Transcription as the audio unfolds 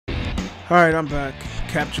Alright, I'm back.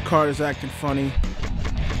 Capture card is acting funny.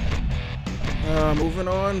 Moving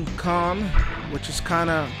on, Kahn, which is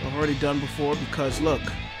kinda I've already done before because look.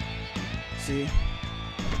 See?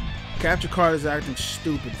 Capture card is acting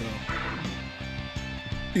stupid though.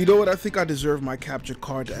 You know what? I think I deserve my capture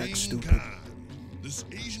card to act stupid. King Kahn, this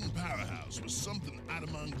Asian powerhouse was something out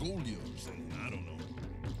of Mongolia or something, I don't know.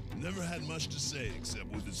 Never had much to say except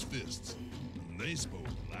with his fists. And they spoke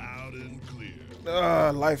loud and clear.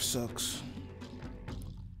 Life sucks.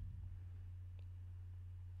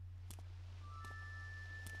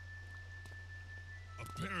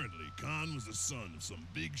 Apparently, Kahn was the son of some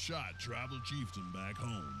big shot tribal chieftain back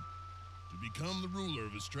home. To become the ruler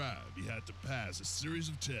of his tribe, he had to pass a series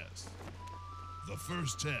of tests. The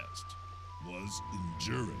first test was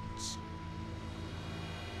endurance.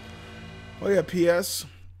 Oh yeah, P.S.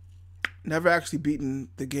 Never actually beaten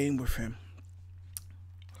the game with him.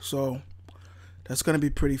 So, that's gonna be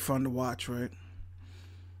pretty fun to watch, right?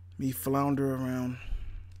 Me flounder around.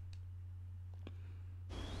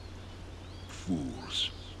 Fools.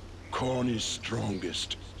 Kahn is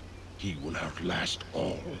strongest. He will outlast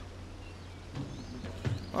all.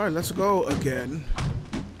 Alright, let's go again.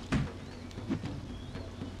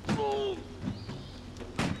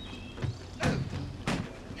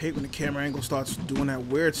 Hate when the camera angle starts doing that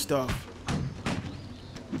weird stuff.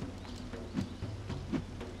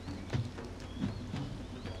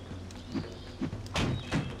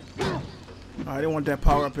 I didn't want that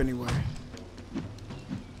power up anyway.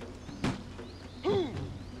 You're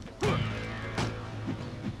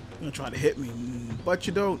gonna try to hit me, but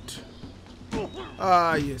you don't.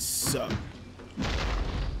 Ah, you suck.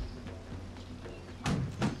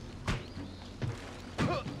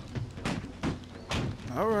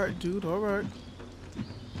 Alright, dude, alright.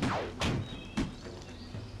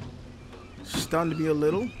 Stunned me a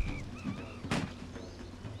little.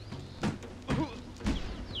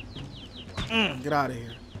 Get out of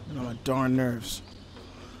here. Get on my darn nerves.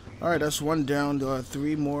 Alright, that's one down.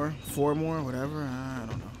 3 more, 4 more, whatever. I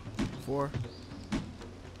don't know. 4.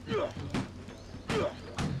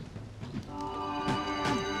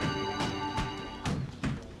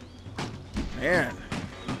 Man.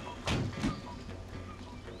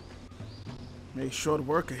 Made short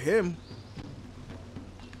work of him.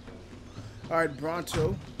 Alright,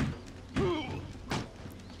 Bronto.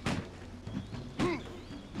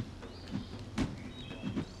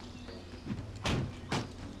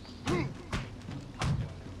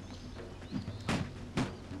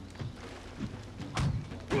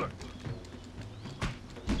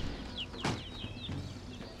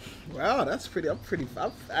 Wow, that's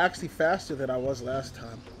I'm actually faster than I was last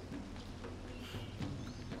time.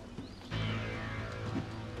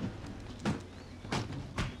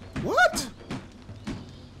 What?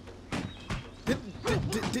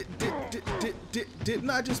 Didn't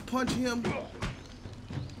I just punch him?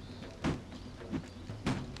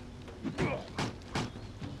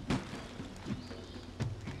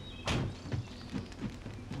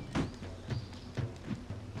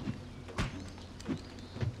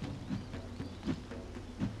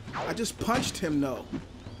 I just punched him, though.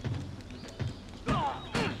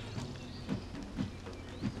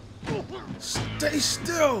 Stay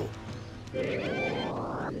still.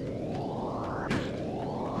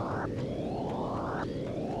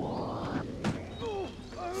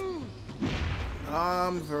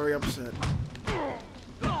 I'm very upset.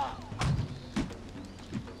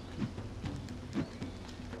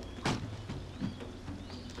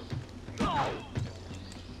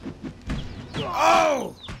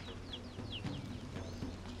 Oh!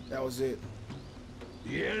 That was it.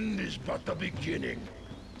 The end is but the beginning.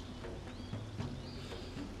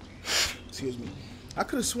 Excuse me. I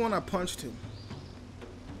could have sworn I punched him.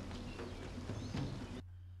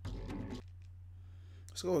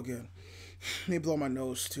 Let's go again. Let me blow my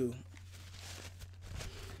nose too.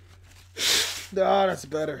 Ah, that's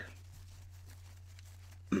better.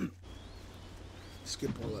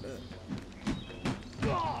 Skip all of that.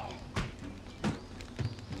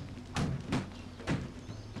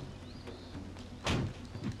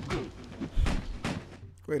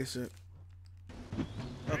 Wait a sec.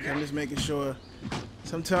 Okay, I'm just making sure.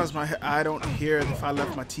 Sometimes I don't hear it if I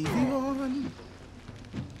left my TV on.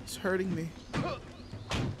 It's hurting me.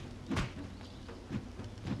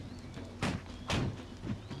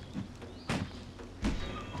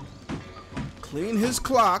 Clean his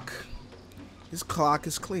clock. His clock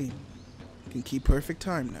is clean. Can keep perfect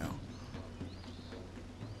time now.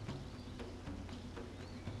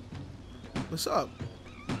 What's up?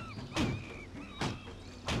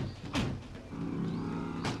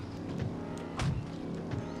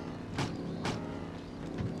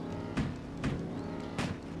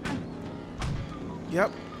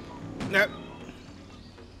 Yep. Yep.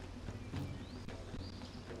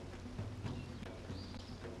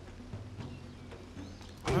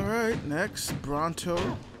 Alright, next,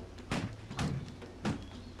 Bronto.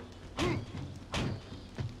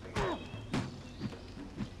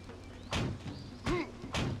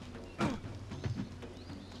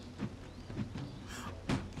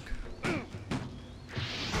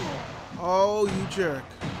 Oh, you jerk.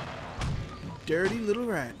 Dirty little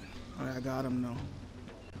rat. Alright, I got him now.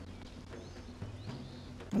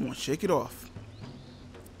 I'm gonna shake it off.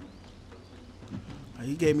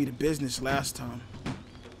 He gave me the business last time.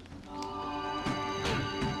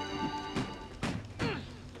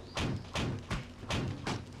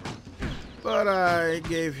 But I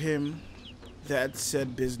gave him that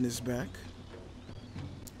said business back.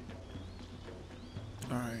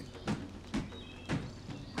 Alright.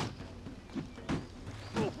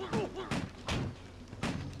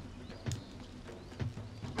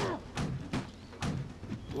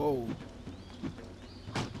 Whoa.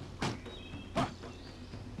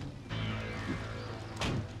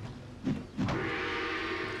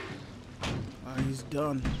 He's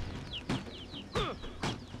done. But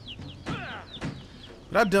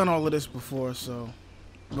I've done all of this before, so.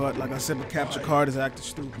 But like I said, the capture card is acting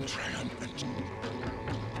stupid. Triumphant.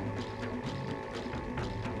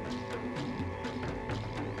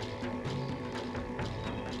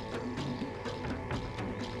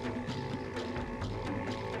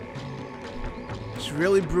 It's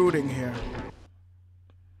really brooding here.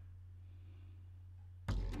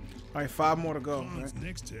 Alright, 5 more to go. Kahn's Right?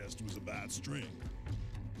 next test was about strength.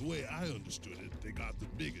 The way I understood it, they got the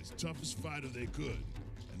biggest, toughest fighter they could.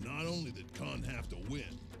 And not only did Kahn have to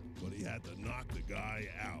win, but he had to knock the guy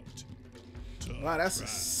out. Tough Wow, that's a crowd.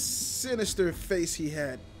 sinister face he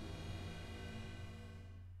had.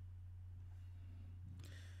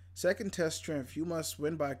 Second test strength. You must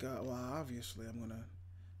win by God. Well, obviously, I'm gonna.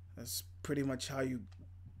 That's pretty much how you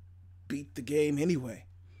beat the game anyway.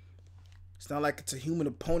 It's not like it's a human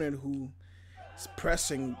opponent who is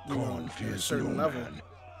pressing, you know, Kahn at a fears certain no level. man.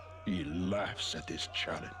 He laughs at this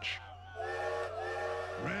challenge.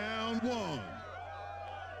 Round 1.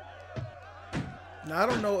 Now, I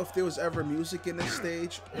don't know if there was ever music in this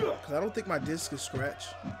stage, because I don't think my disc is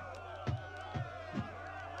scratched.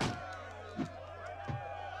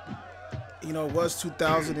 You know, it was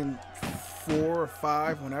 2004 or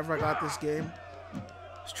 5 whenever I got this game.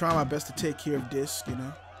 I was trying my best to take care of disc, you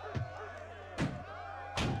know.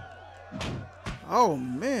 Oh,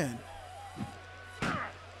 man.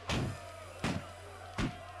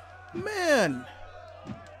 Man.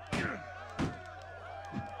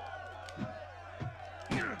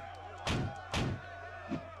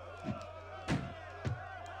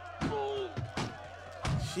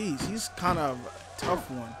 Jeez, he's kind of a tough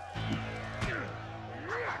one.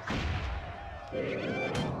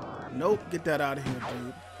 Nope, get that out of here,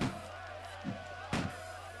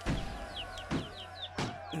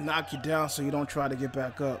 dude. Knock you down so you don't try to get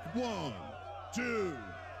back up. 1, 2,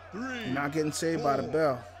 3. You're not getting saved by the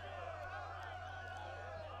bell.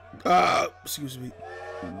 Excuse me.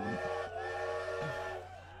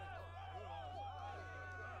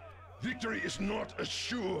 Victory is not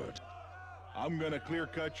assured. I'm gonna clear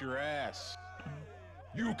cut your ass.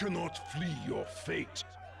 You cannot flee your fate.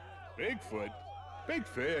 Bigfoot? Big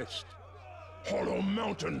fist. Hollow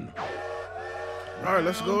Mountain. All right,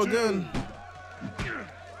 let's go again.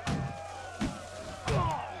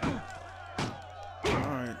 All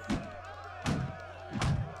right.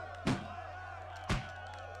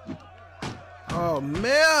 Oh,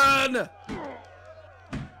 man.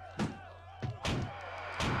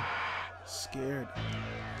 Scared.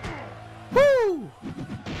 Woo!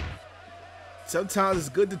 Sometimes it's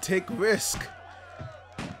good to take risk.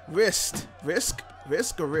 Risk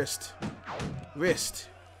or wrist? Wrist.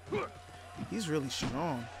 He's really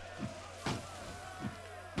strong.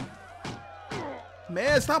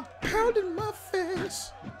 Man, stop pounding my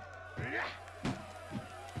face.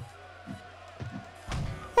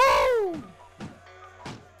 Woo!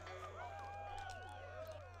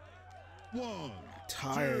 1,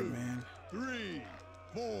 Tired, 2, man. 3,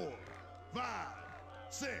 4, 5,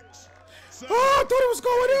 6, 7, Oh, I thought it was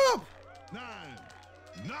going up. 9.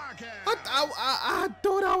 Knockout. I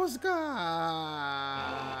thought I was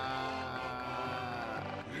gone.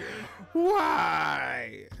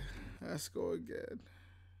 Why? Let's go again.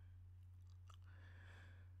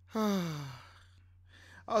 I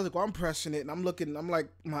was like, well, I'm pressing it, and I'm looking. I'm like,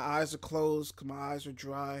 my eyes are closed because my eyes are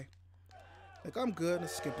dry. Like, I'm good.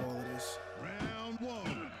 Let's skip all of this. Round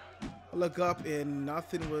 1. I look up, and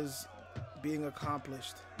nothing was being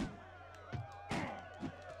accomplished.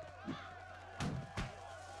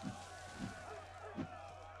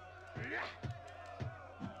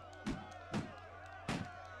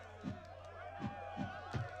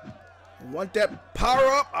 want that power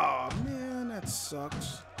up. Oh man, that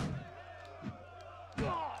sucks.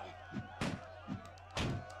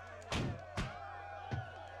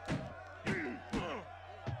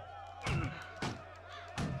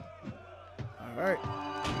 Alright.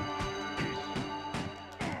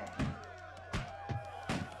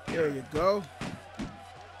 There you go.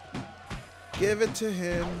 Give it to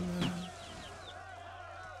him.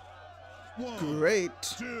 Great.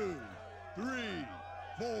 2, 3,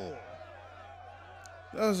 4.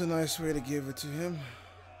 That was a nice way to give it to him.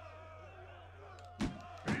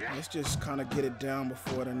 Let's just kind of get it down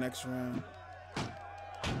before the next round.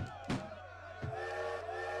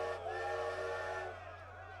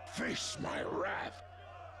 Face my wrath.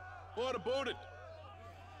 What about it?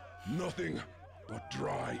 Nothing but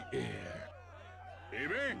dry air.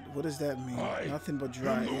 Amen. What does that mean? I Nothing but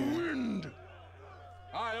dry am the air. wind.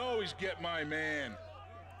 I always get my man.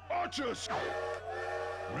 Archers.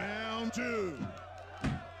 Round 2.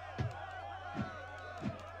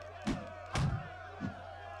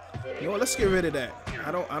 You know what? Let's get rid of that.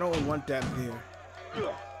 I don't want that there.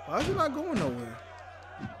 Why is it not going nowhere?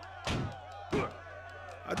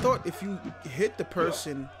 I thought if you hit the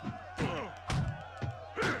person.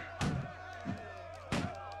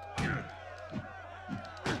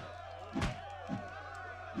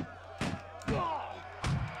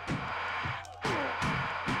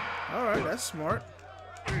 Alright, that's smart.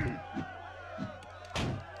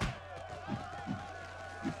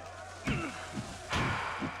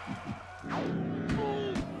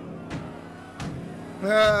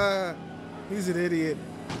 Ah, he's an idiot.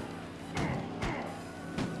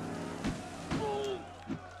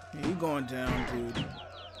 Yeah, you going down, dude.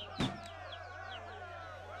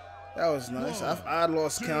 That was nice. I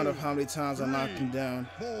lost count of how many times I knocked him down.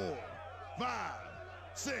 4, 5,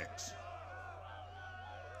 6.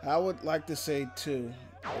 I would like to say 2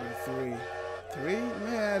 or 3. 3?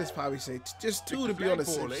 Man, I'd just probably say just 2 to be on the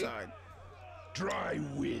safe side. Dry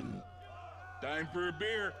wind. Time for a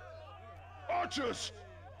beer. Archers.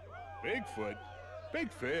 Bigfoot.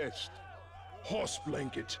 Big fist. Horse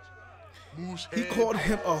blanket. Moose He head. called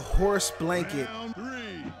him a horse blanket. Round 3.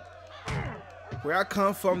 Where I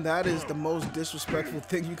come from, that is the most disrespectful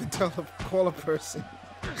thing you can call a person.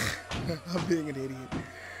 I'm being an idiot.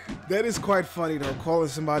 That is quite funny though, calling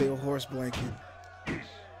somebody a horse blanket.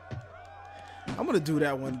 I'm gonna do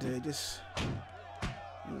that one day. Just,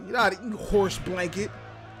 you're not eating horse blanket.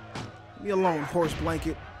 Leave me alone, horse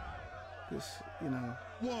blanket. Just, you know.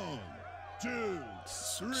 1, 2,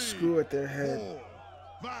 3. Screw at their head. 4,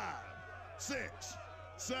 5, 6,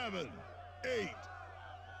 7, 8.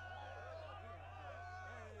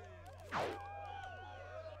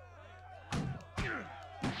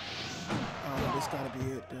 Oh, this gotta be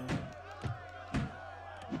it though.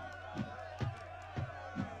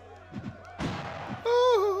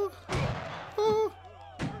 Oh, oh.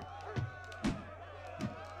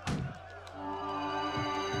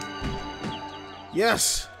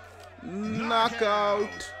 Yes!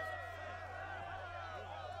 Knockout!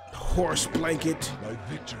 Horse blanket. My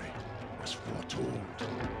victory was foretold.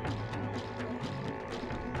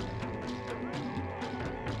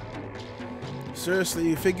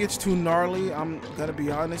 Seriously, if it gets too gnarly, I'm gonna be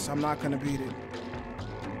honest, I'm not gonna beat it.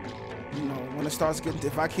 You know, when it starts getting,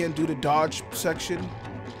 if I can't do the dodge section,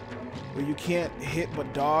 where you can't hit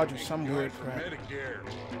but dodge or some weird crap. Medicare.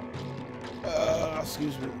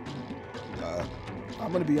 Excuse me.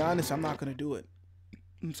 I'm gonna be honest, I'm not gonna do it.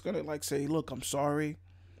 I'm just gonna like say, look, I'm sorry.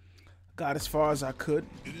 Got as far as I could.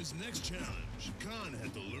 In his next challenge, Kahn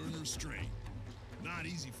had to learn restraint. Not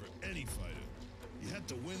easy for any fighter. He had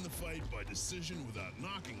to win the fight by decision without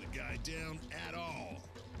knocking the guy down at all.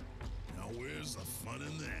 Now where's the fun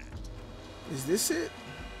in that? Is this it?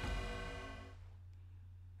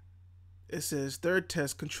 It says, third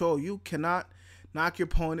test, control. You cannot knock your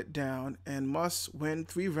opponent down and must win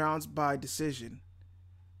 3 rounds by decision.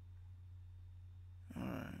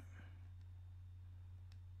 Alright.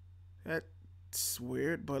 That's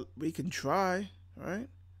weird, but we can try, right?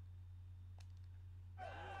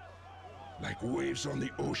 Like waves on the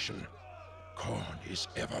ocean, Kahn is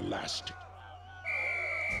everlasting.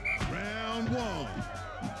 Round 1.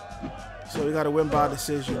 So we gotta win by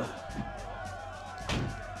decision.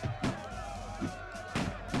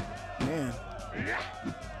 Man.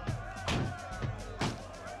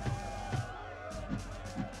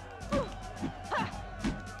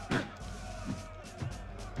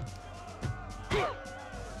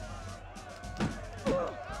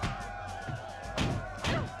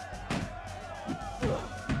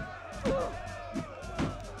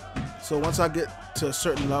 So once I get to a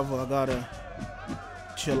certain level, I gotta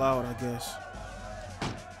chill out, I guess.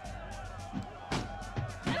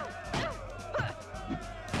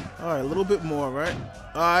 All right, a little bit more, right?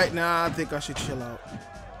 All right, now I think I should chill out.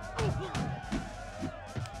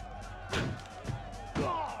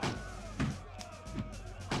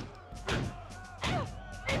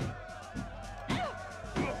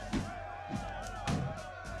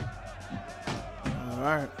 All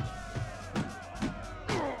right.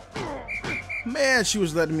 Man, she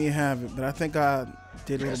was letting me have it, but I think I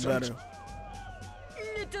did a little better.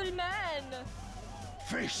 Little man,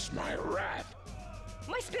 Face my wrath.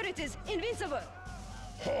 my spirit is invincible.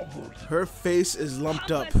 Hobbled Her face is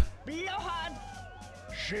lumped up. Blowhard,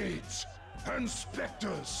 shades and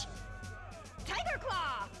specters. Tiger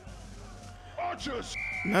Claw. Archers.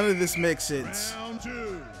 None of this makes sense. Round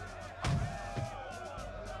 2.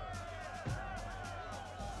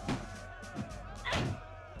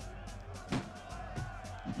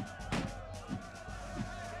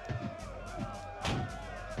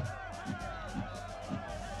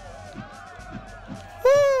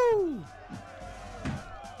 Woo!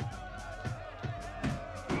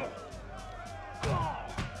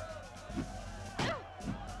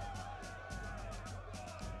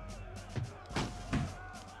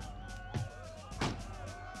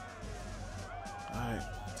 Alright,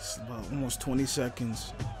 this is about almost 20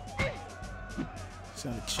 seconds. Just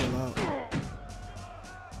gotta chill out.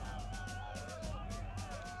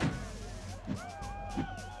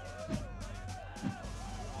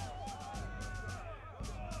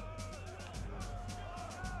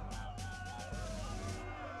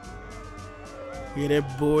 Yeah, they're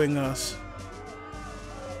booing us.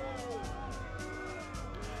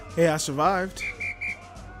 Hey, I survived.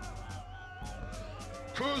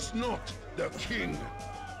 Curse not the king.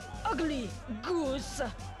 Ugly goose.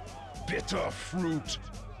 Bitter fruit.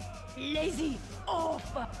 Lazy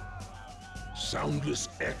oaf. Soundless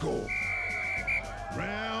echo.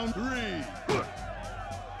 Round 3.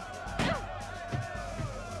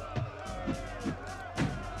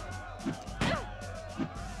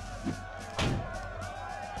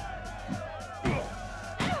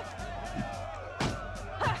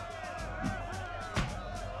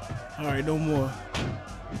 All right, no more.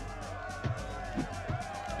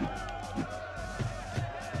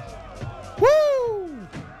 Woo!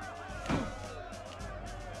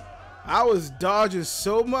 I was dodging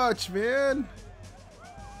so much, man.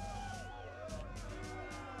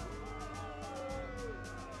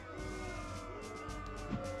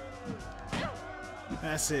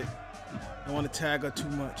 That's it. I don't want to tag her too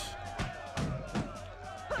much.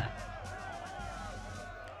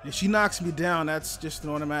 If she knocks me down, that's just an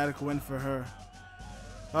automatic win for her.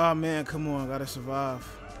 Oh man, come on, gotta survive.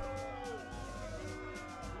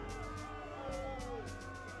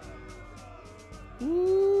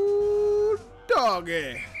 Ooh,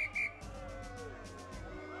 doggy.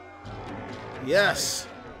 Yes.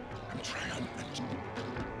 I'm triumphant.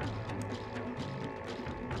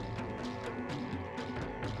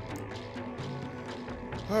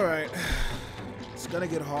 All right. It's gonna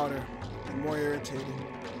get harder and more irritating.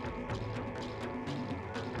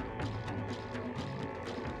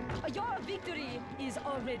 Your victory is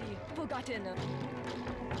already forgotten.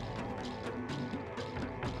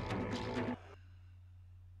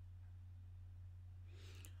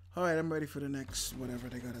 All right, I'm ready for the next whatever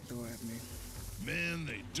they gotta throw at me. Man,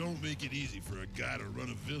 they don't make it easy for a guy to run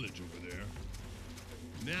a village over there.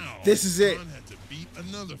 Now, This is it. Kahn had to beat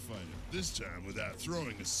another fighter, this time without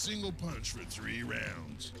throwing a single punch for 3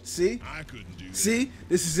 rounds. See? I couldn't do that. See?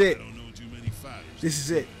 This is I it. don't know too many fighters. This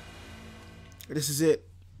is it. This is it.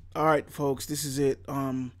 All right, folks, this is it.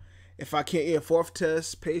 If I can't, yeah, 4th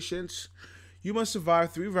test, patience. You must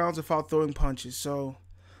survive 3 rounds without throwing punches. So,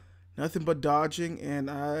 nothing but dodging,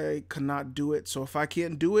 and I cannot do it. So, if I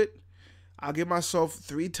can't do it, I'll give myself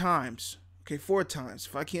 3 times. Okay, 4 times.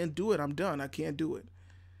 If I can't do it, I'm done. I can't do it.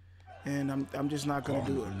 And I'm just not gonna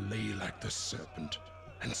do it. Kahn will lay like the serpent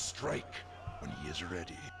and strike when he is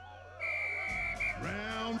ready.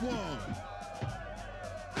 Round 1.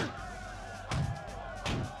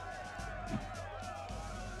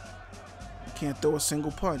 Can't throw a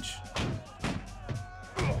single punch.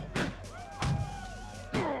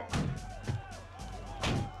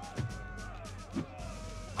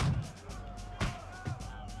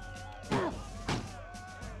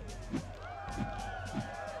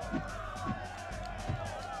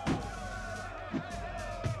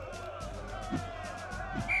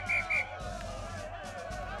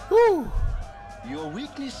 Woo! Your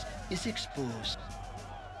weakness is exposed.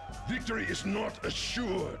 Victory is not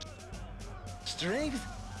assured. Strength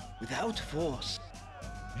without force.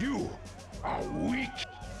 You are weak.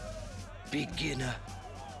 Beginner.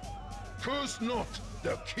 Curse not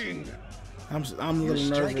the king. I'm a You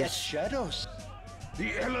little strike at nervous. shadows.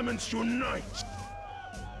 The elements unite.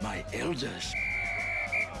 My elders.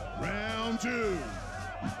 Round 2.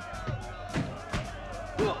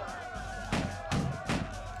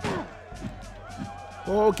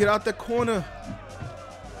 Oh, get out the corner.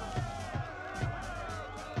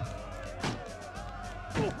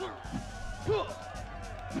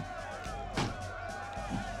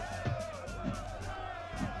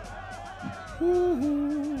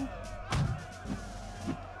 Woo-hoo.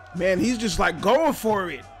 Man, he's just like going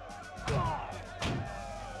for it.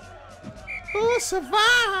 Who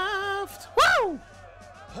survived? Woo!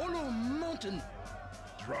 Hollow mountain.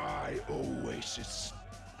 Dry oasis.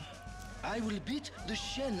 I will beat the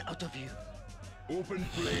shen out of you. Open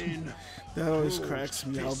plain. That always cracks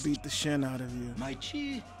me. I'll beat the shin out of you. My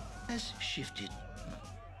chi has shifted.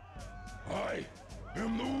 I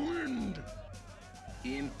am the wind.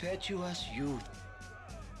 Impetuous youth.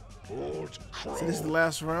 Old crow. So this is the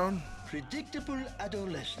last round? Predictable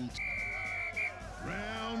adolescent.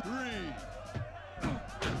 Round 3.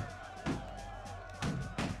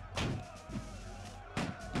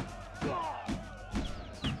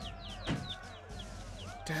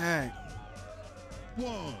 Dang.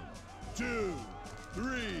 1, 2,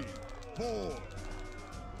 3, 4.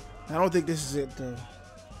 I don't think this is it though.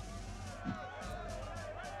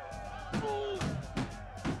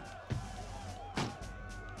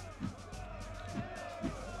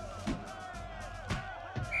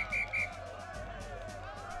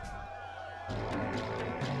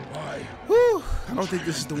 Whew, I don't think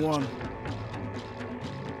this is the one.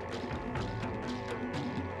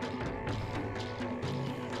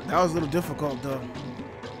 That was a little difficult though.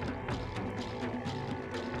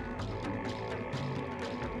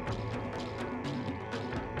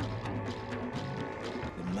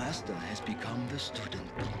 The master has become the student.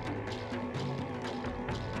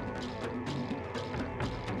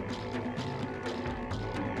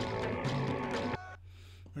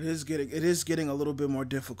 It is getting a little bit more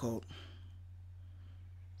difficult.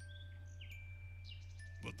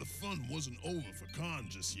 But the fun wasn't over for Kahn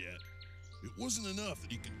just yet. It wasn't enough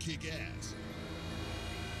that he could kick ass.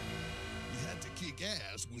 He had to kick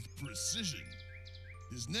ass with precision.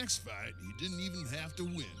 His next fight, he didn't even have to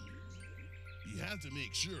win. He had to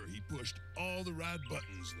make sure he pushed all the right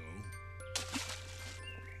buttons,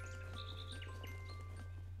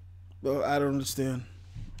 though. Well, I don't understand.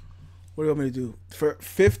 What do you want me to do? For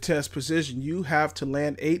 5th test precision, you have to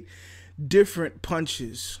land 8 different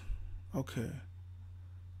punches. Okay.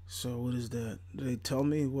 So what is that? Did they tell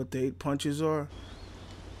me what the 8 punches are?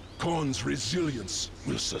 Kahn's resilience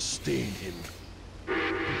will sustain him.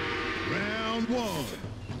 Round 1.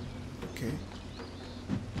 Okay.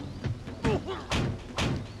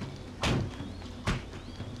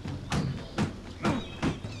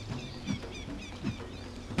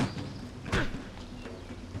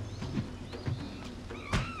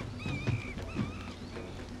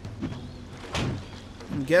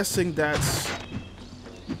 I'm guessing that's...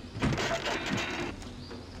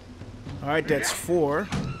 Alright, that's 4.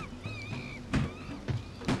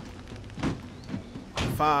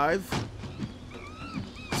 5.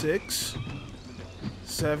 6.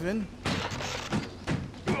 7.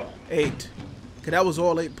 8. Okay, that was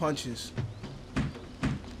all 8 punches.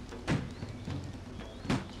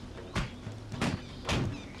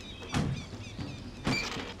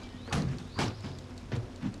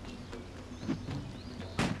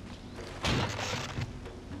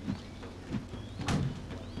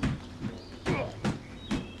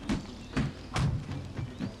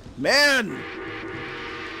 Man!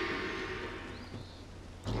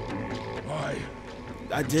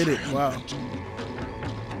 I did it. Wow.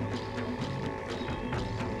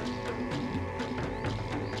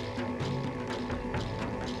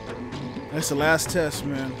 That's the last test,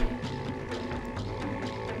 man.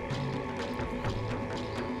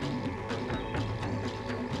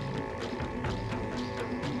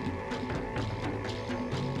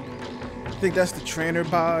 I think that's the trainer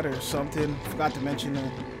bot or something. Forgot to mention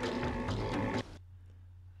that.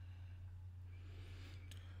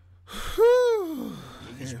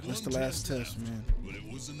 What's the last test, man? But it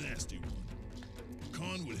was a nasty one.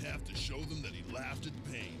 Kahn would have to show them that he laughed at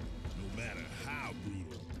pain, no matter how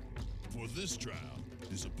brutal. For this trial,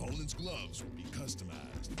 his opponent's gloves would be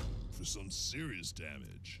customized for some serious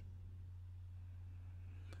damage.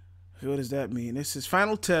 What does that mean? This is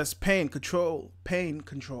final test, pain control. Pain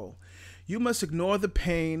control. You must ignore the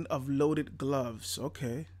pain of loaded gloves.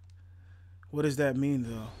 Okay. What does that mean,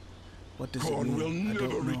 though? What does it Kahn mean? will I never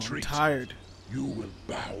don't know. retreat. I'm tired. You will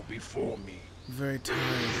bow before me. Very tired.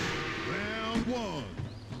 Round 1.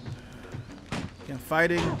 I'm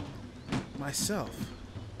fighting myself.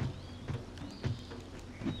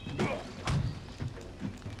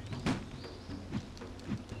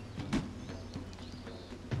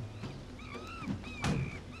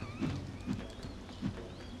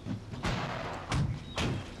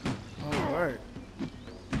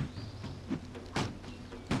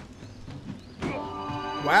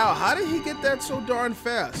 Wow, how did he get that so darn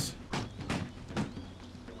fast?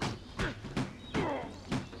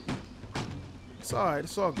 It's alright,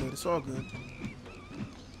 it's all good, it's all good.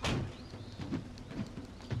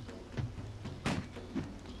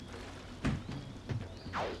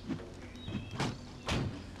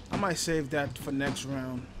 I might save that for next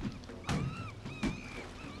round.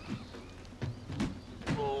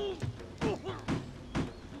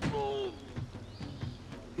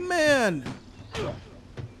 Man!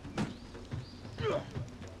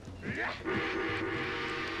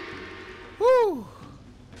 Woo!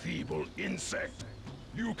 Feeble insect,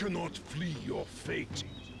 you cannot flee your fate.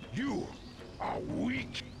 You are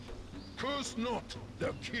weak. Curse not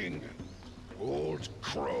the king. Old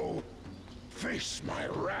crow, face my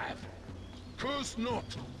wrath. Curse not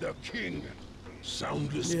the king.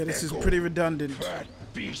 Soundless Yeah, this is echo, pretty redundant. fat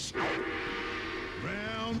beast.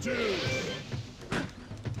 Round two.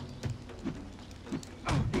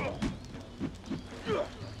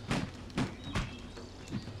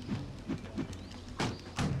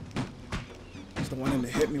 It's the one in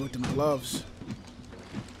that hit me with them gloves.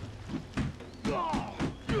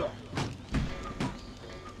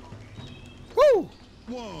 Woo!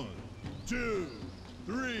 1, 2,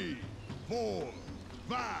 3, 4,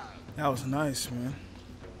 5. That was nice, man.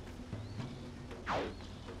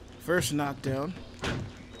 First knockdown.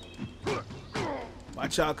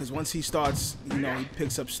 Watch out, because once he starts, you know, he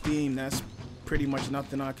picks up steam, that's pretty much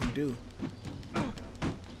nothing I can do.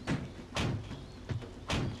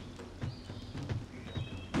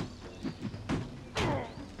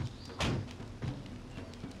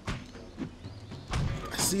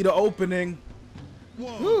 I see the opening.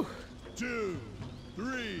 1, Woo. 2,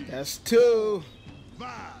 3, That's two. 5,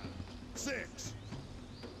 6.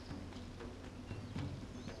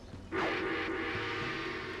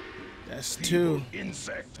 That's two. Feeble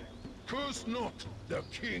insect, curse not the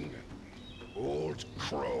king. Old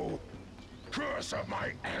crow, curse of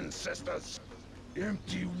my ancestors.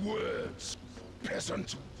 Empty words,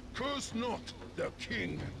 peasant, curse not the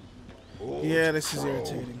king. Old Yeah, this is crow,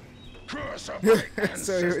 irritating. Curse of my ancestors.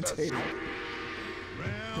 So irritating.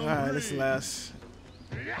 Round Alright, this three. last.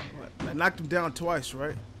 What? I knocked him down twice,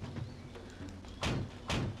 right?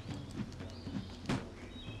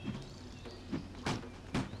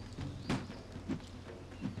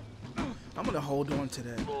 I'm gonna hold on to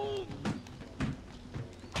that.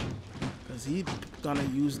 Cause he's gonna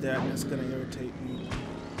use that and it's gonna irritate me.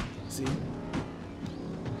 See?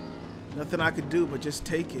 Nothing I could do but just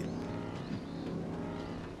take it.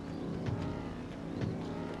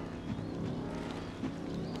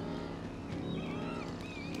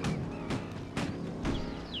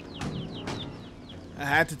 I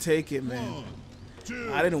had to take it, man. 1,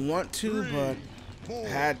 2, I didn't want to, 3, but 4, I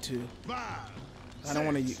had to. 5. I don't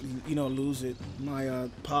want to, you know, lose it. My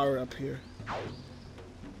power up here.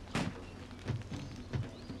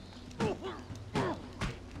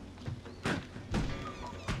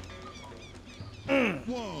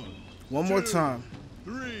 One more time.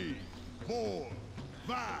 3, 4,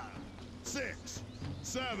 5, 6,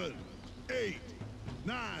 7, 8,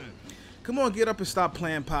 9. Come on, get up and stop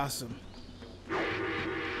playing possum.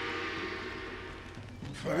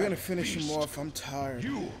 We're gonna finish him off. I'm tired.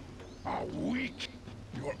 You are weak.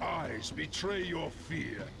 Your eyes betray your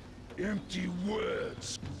fear. Empty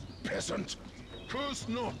words, peasant. Curse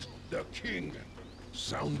not the king.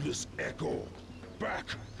 Soundless echo. Back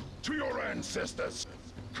to your ancestors.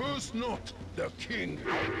 Curse not the king.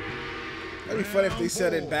 That'd be funny if they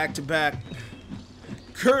said it back to back.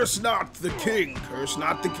 Curse not the king. Curse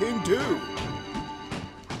not the king too.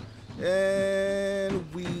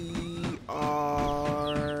 And we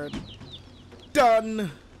are done.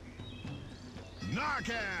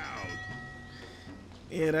 Knockout.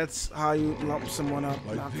 Yeah, that's how you lump someone up,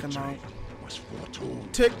 My knock them victory out. was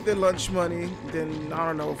foretold. Take the lunch money, then I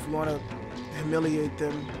don't know if you want to humiliate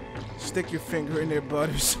them, stick your finger in their butt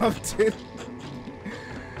or something.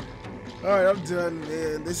 All right, I'm done,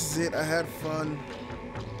 man. This is it. I had fun.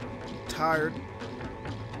 Tired.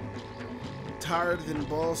 Tired than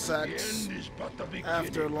ball The sacks end is but the beginning.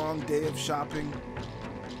 after a long day of shopping.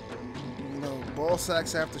 You know, ball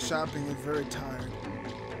sacks after shopping are very tired.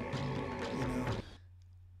 You know.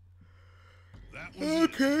 That was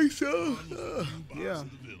Okay, so Kahn was the new boss yeah.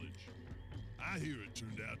 of the village. I hear it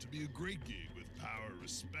turned out to be a great gig with power,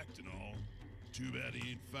 respect, and all. Too bad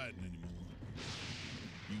he ain't fighting anymore.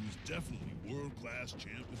 He was definitely world-class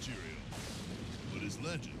champ material, but his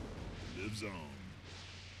legend lives on.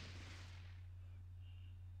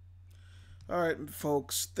 All right,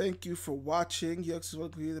 folks. Thank you for watching. Yucks is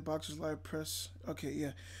welcome to the Boxers Live Press. Okay,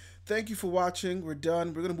 yeah. Thank you for watching. We're done.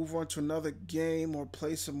 We're going to move on to another game or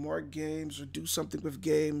play some more games or do something with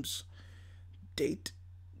games. Date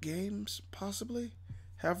games, possibly.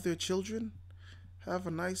 Have their children. Have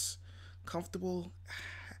a nice, comfortable,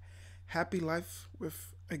 happy life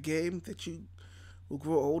with a game that you will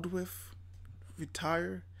grow old with.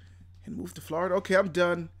 Retire and move to Florida. Okay, I'm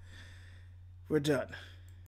done. We're done.